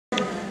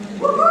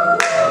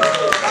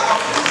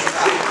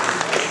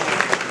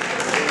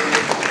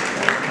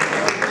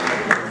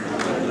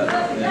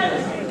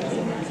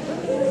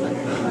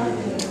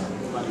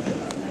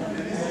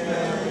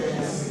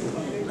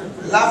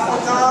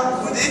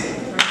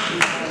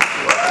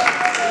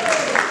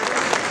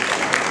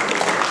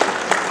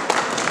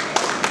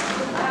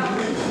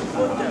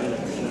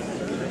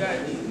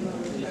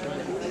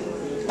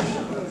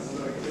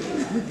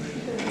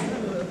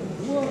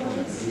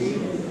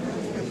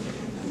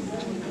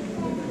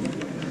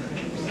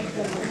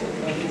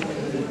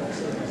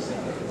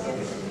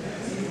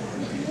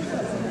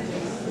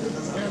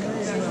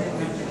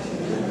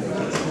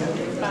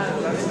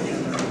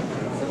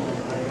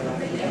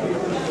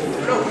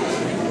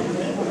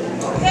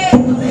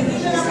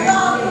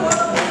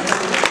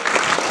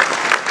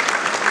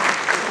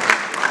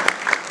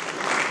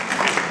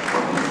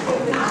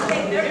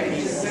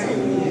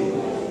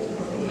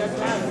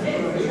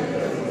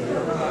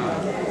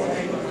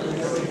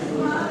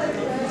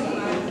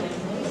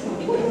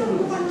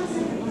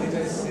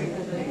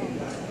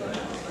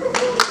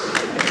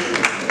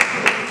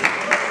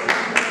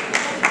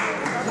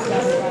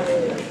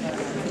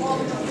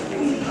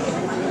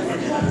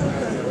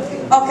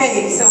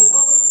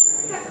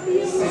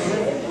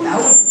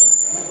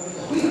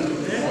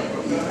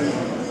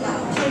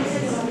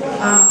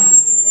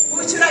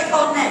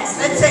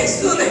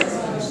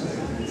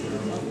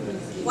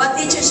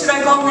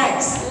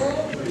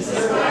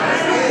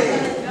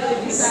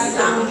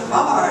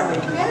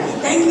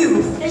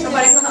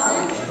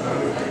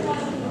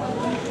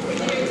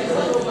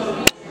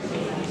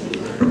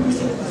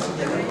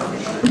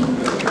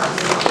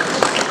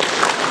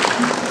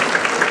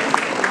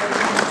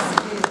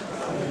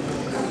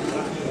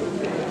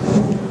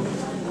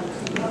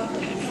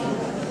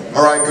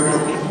All right,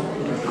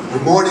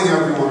 good morning,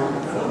 everyone.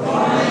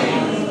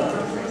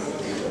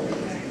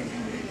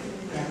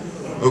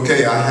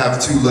 Okay, I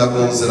have two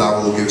levels that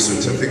I will give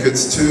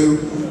certificates to.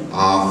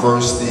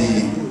 First,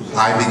 the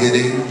high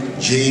beginning,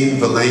 Jean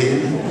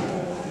Verlaine.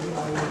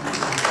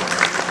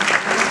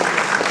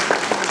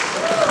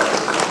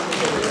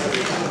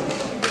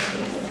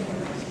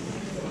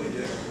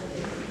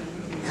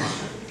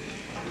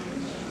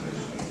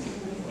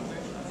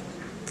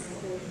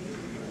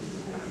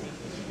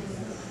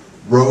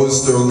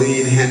 Rose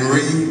Darlene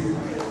Henry.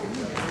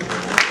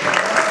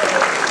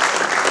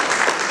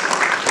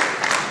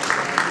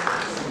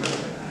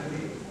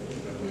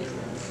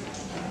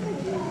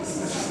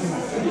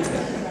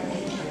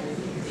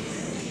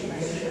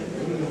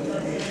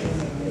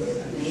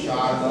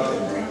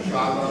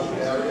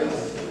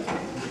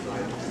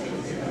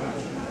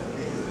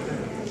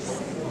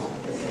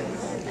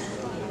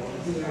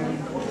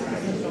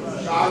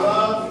 Shala,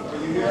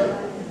 are you here?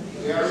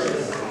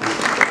 Darius?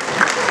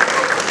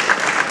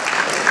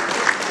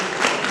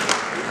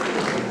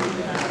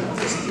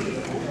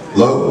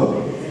 Hello?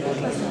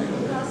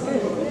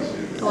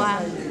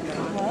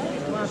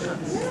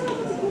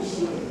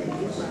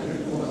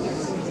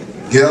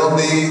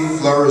 Gelby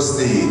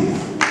Florestein.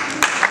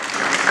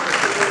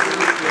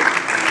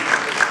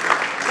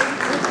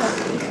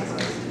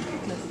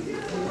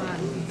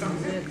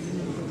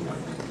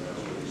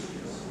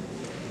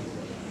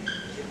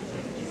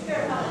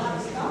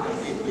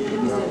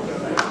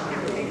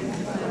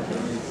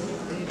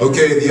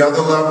 Okay, the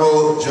other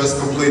level just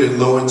completed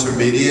low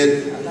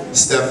intermediate,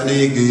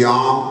 Stephanie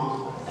Guillaume.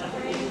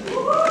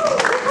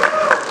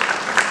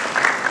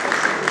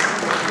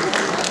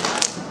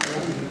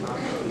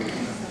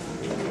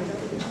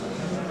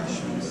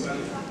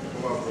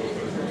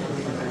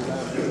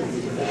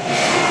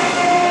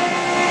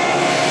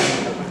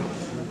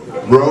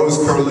 Rose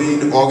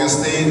Caroline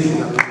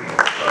Augustine.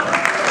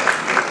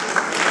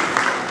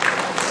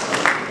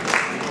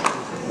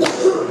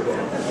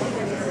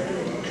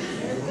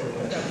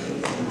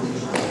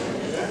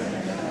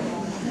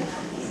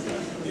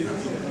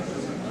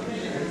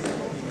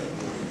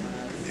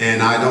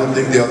 And I don't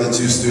think the other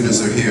two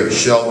students are here.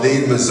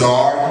 Sheldine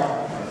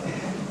Mazar,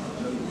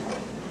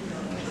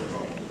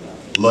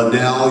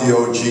 Lanelle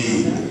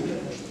Yoji.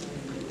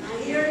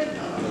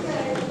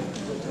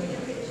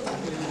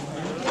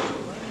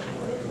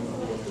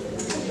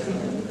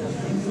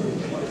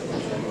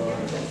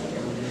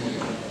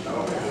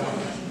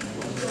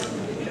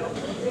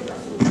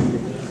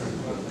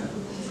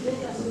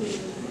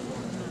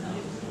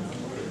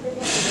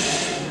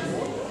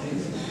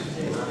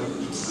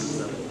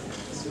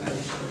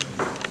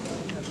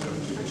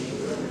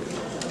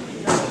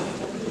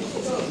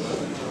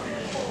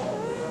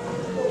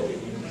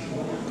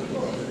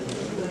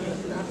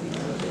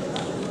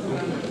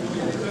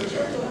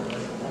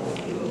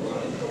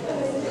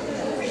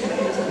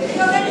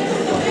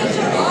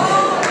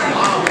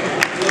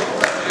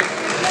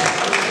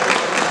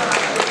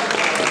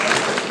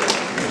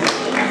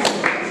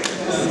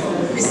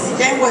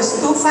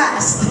 Was too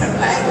fast,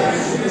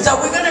 right? So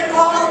we're going to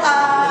call,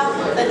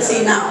 let's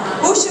see now.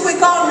 Who should we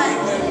call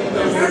next?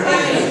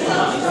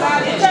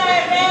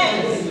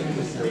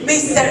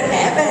 Mr.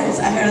 Evans.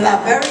 I heard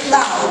that very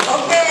loud.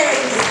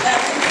 Okay, Mr.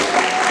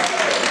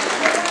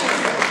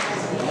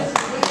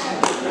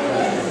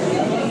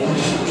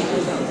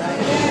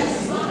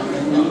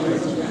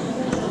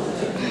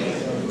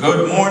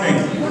 Good morning.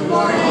 Good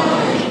morning.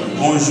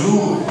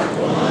 Bonjour.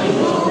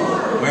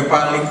 Je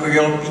parle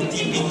créole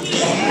petit.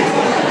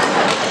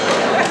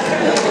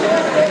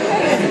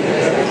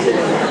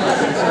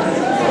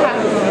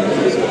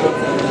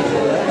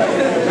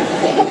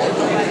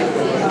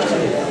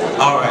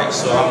 Alright,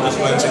 so I'm just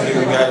going to give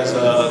you guys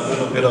a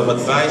little bit of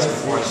advice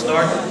before I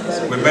start.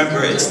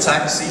 Remember, it's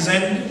tax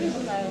season.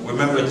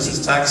 Remember, this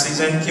is tax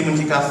season. Qui moun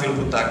ki ka file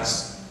pour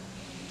tax?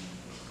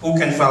 Who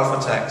can file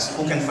for tax?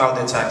 Who can file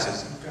their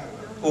taxes?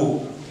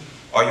 Who?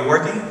 Are you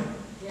working?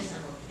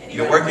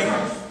 You're working?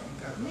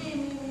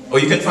 Oh,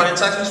 you can file your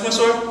tax, Ms.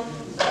 Winsor?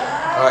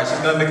 Alright, she's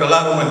going to make a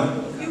lot of money.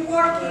 You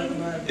working?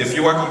 If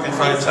you work, you can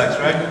file your tax,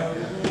 right?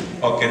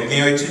 Okay, il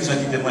y a un étudiant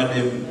qui demande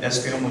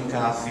est-ce que mon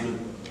cas file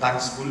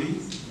tax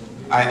fully?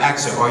 I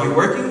asked her, are you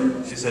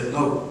working? She said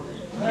no.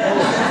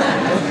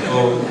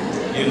 So,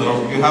 you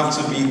know, you have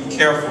to be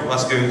careful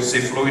parce que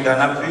c'est Florida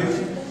n'a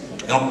plus.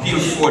 Et on pile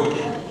faute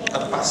à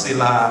passer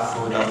la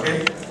fraude,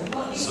 okay?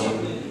 So,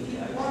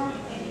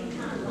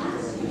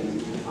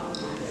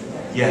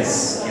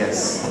 yes.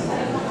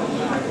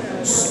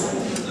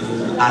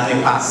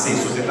 L'année passée,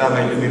 sur le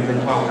travail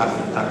 2023, on a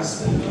fait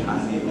taxe pour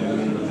l'année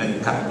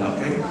 2024,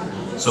 ok?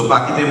 So,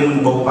 pas quitter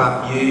mon bon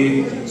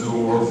papier, du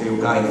review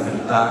guide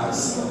for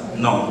tax.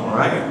 No,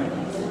 alright?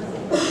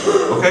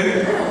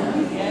 Okay?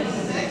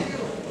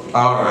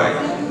 Alright.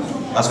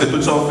 Parce que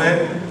tout ça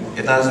fait,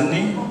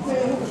 États-Unis,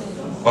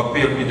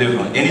 papier will be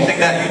different. Anything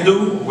that you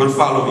do will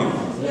follow you.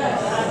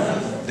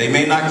 They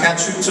may not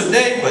catch you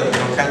today, but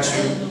they'll catch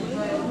you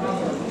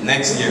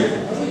next year.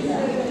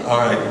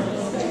 Alright.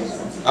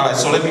 Alright,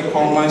 so let me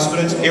call my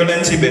students.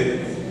 Irlen Tibet.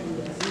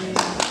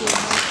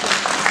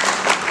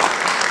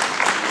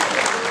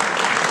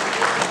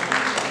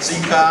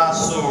 Sika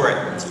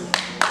Soret.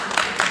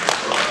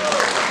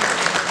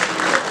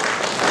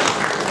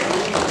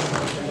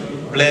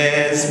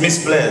 Blaise,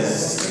 Miss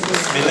Blaise,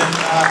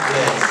 Melinda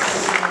Blaise.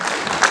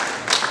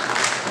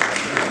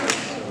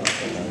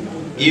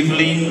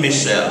 Evelyn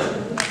Michel.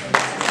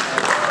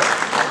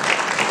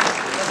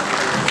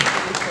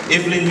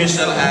 Evelyn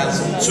Michel has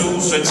 2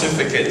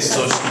 certificates,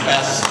 so she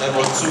passes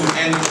level 2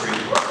 and 3. She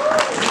will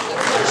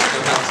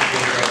have to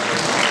get her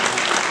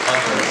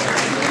other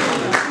certificates.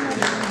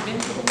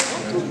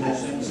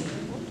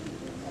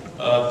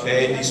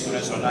 Okay, these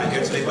students are not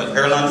here today, but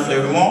Erland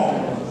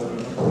Fleurimont,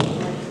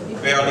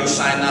 Verly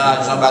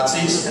Shaina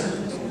Jean-Baptiste,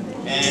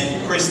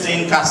 and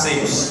Christine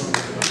Cassius.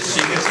 She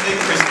gets today,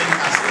 Christine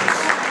Cassius.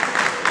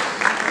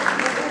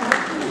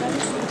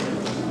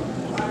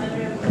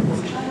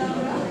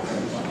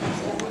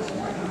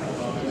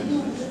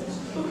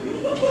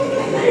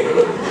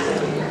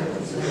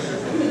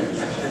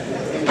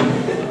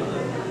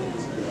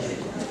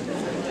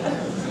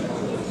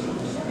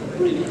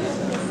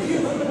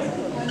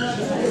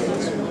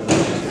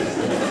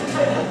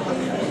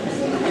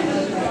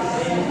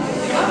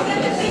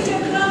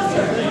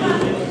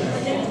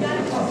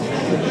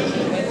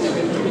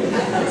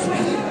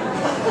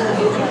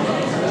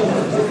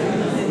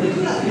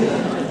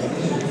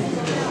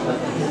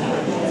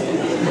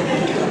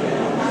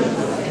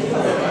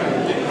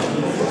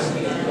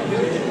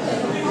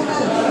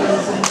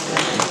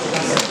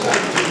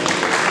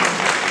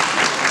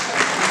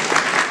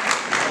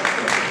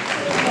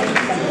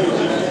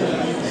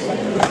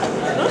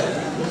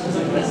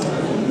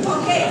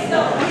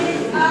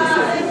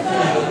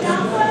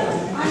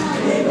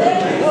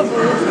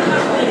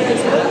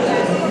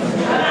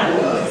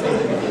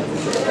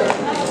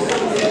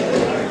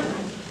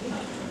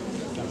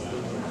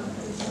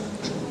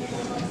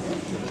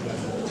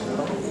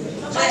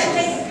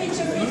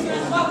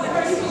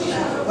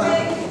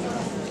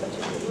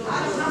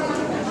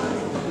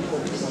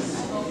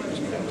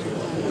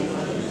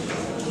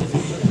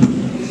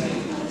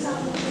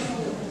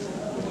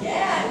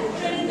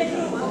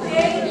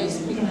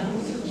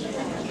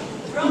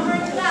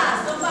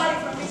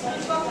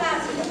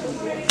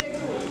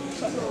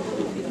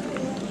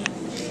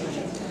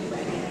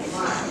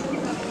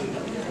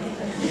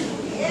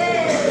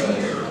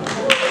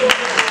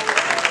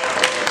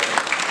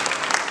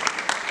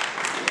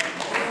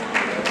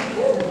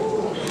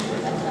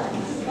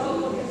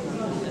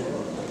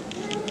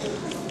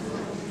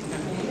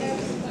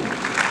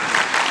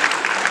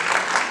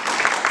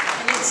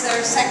 It's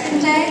our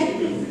second day,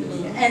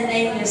 and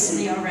they missed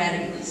me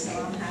already, so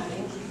I'm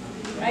happy.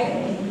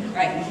 Right?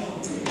 Right.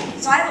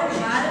 So I have a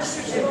lot of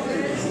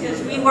certificates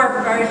because we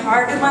work very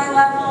hard at my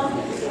level,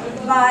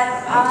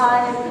 but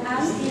I'm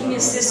asking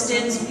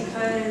assistance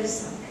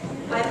because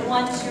I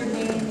want your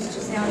names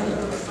to sound a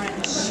little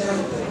French.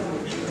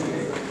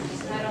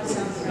 I don't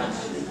sound French.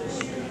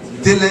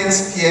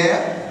 Delenx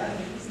Pierre.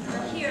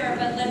 Not here,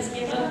 but let's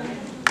give them.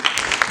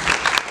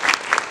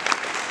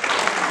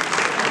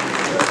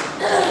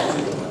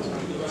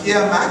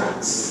 Pierre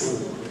Max.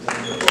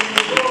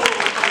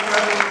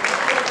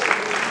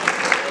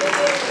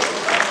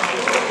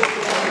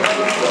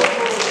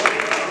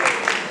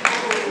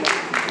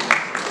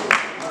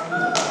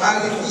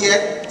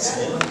 Marie-Fiette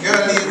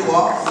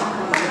Gurley-Edouard.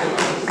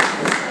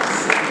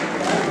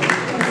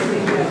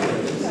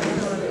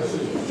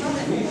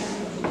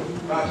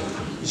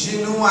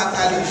 Ginou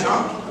Atali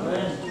Jean.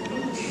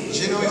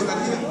 Ginou is not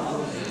here.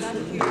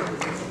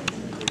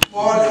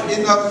 Paul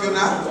Enoch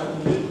Yonah.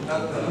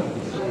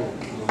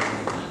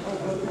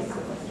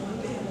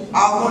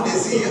 Armand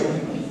Désir.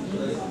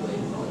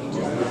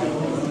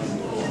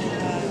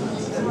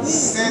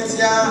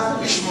 Cynthia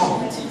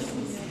Richemont.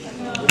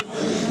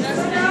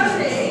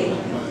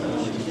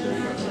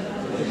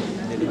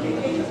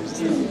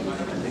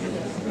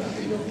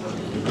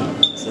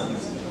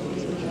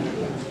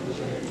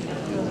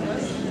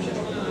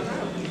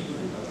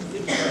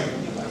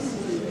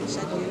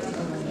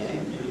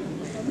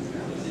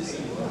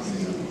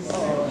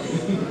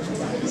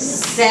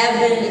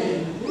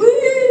 Seven. Woo!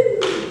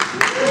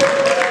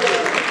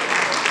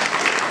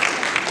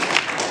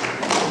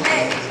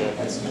 Okay.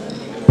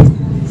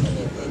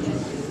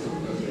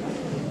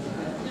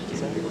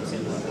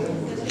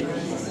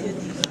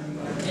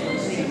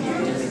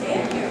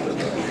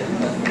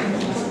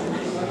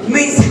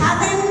 Miss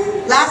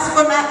Helen, last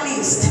but not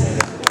least.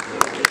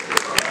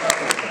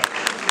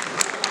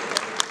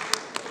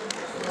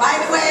 By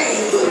the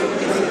way,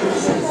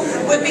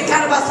 it would be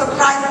kind of a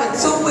surprise, but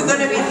soon we're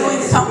going to be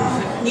doing some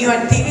new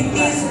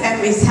activities,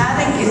 and Miss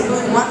Helen is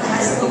doing one that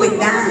has to do with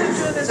dance.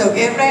 So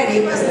get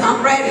ready, because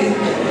I'm ready.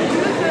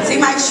 See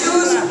my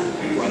shoes?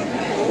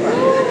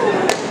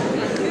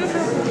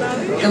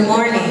 Good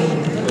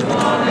morning. Good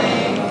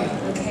morning.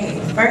 Okay,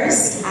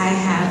 first I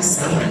have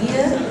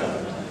Sylvia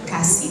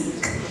Kasik.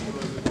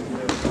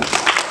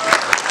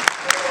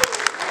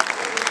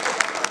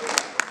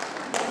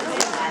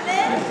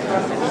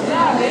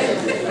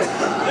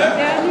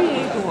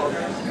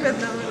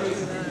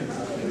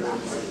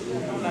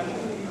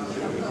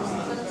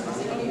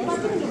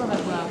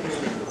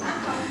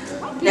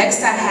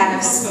 Next, I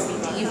have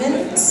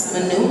Stevens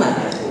Manuma.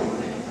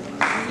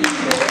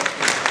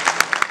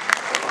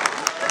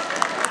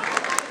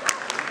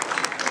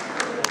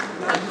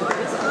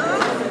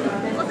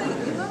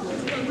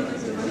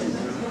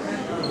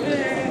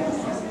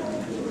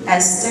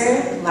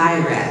 Esther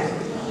Lyra.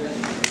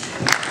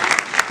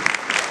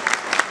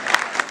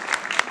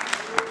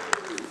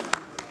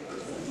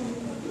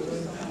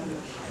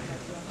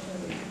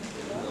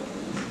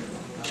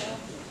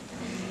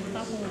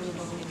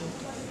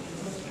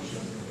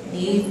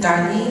 Neve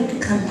Darlene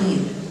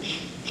Camille.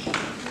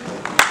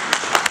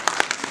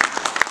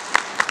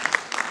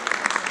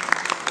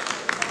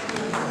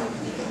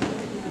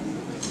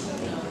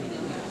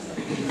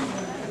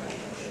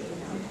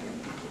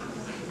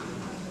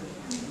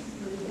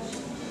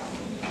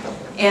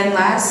 And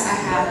last, I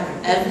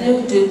have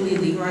Evnu Dooley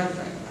Leroy